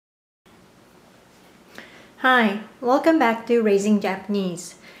Hi, welcome back to Raising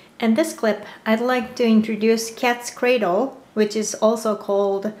Japanese. In this clip, I'd like to introduce cat's cradle, which is also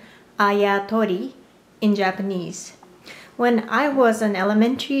called Ayatori in Japanese. When I was an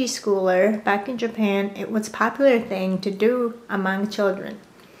elementary schooler back in Japan, it was a popular thing to do among children.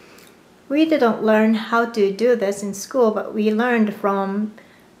 We didn't learn how to do this in school, but we learned from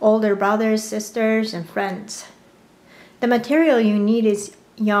older brothers, sisters, and friends. The material you need is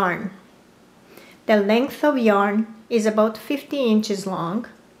yarn. The length of yarn is about 50 inches long.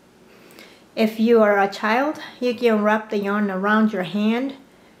 If you are a child, you can wrap the yarn around your hand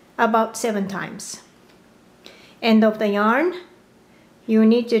about 7 times. End of the yarn, you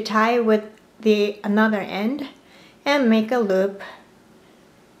need to tie with the another end and make a loop.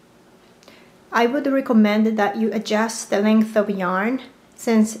 I would recommend that you adjust the length of yarn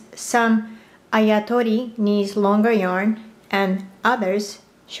since some Ayatori needs longer yarn and others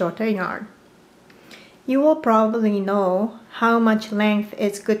shorter yarn. You will probably know how much length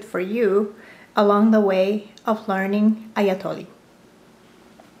is good for you along the way of learning Ayatori.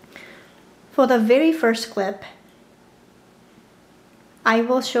 For the very first clip, I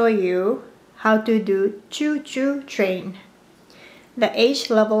will show you how to do Choo-choo train. The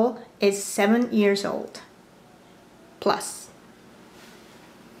age level is 7 years old plus.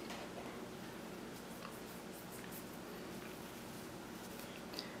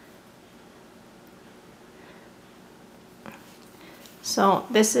 So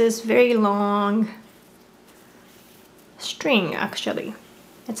this is very long string actually.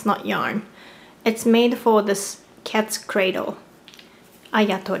 It's not yarn. It's made for this cat's cradle,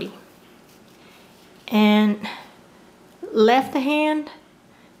 Ayatori. And left hand,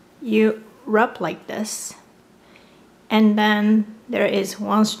 you wrap like this. And then there is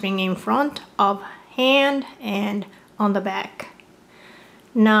one string in front of hand and on the back.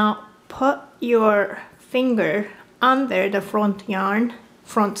 Now put your finger under the front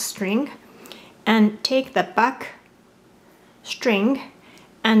string, and take the back string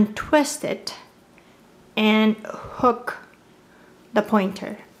and twist it and hook the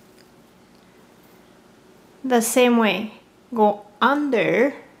pointer. The same way, go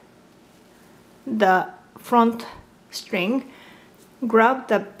under the front string, grab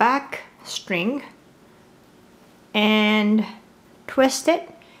the back string and twist it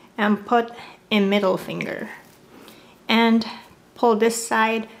and put a middle finger. And pull this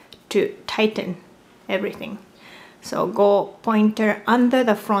side to tighten everything. So go pointer under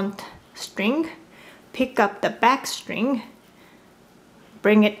the front string, pick up the back string,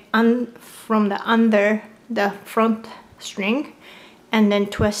 bring it from under the front string, and then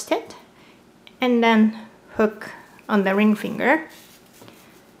twist it, and then hook on the ring finger,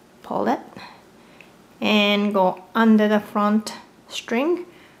 pull it, and go under the front string,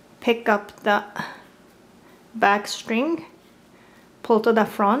 pick up the back string, pull to the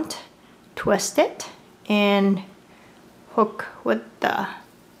front, twist it, and hook with the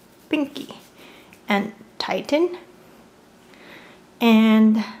pinky and tighten.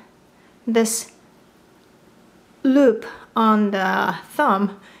 And this loop on the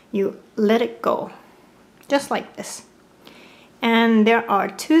thumb, you let it go just like this. And there are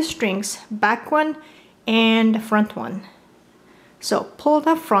 2 strings, back one and front one. So pull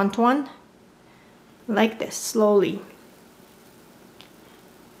the front one like this, slowly.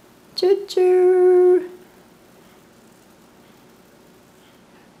 Choo-choo!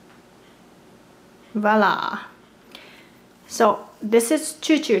 Voila! So this is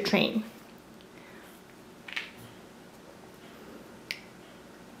choo-choo train.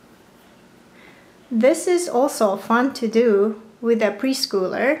 This is also fun to do with a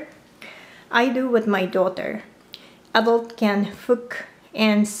preschooler. I do with my daughter. Adult can hook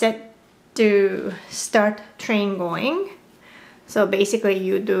and set to start train going. So basically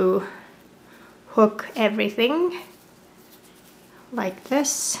you do hook everything like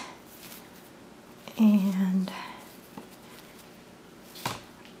this and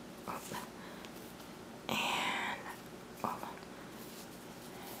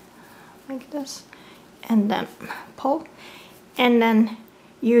like this, and then pull, and then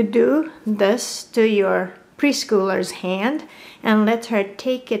you do this to your preschooler's hand and let her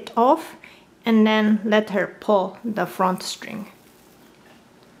take it off, and then let her pull the front string.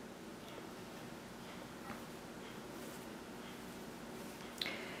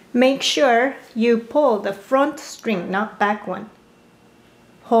 Make sure you pull the front string, not back one.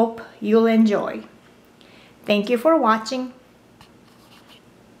 Hope you'll enjoy. Thank you for watching.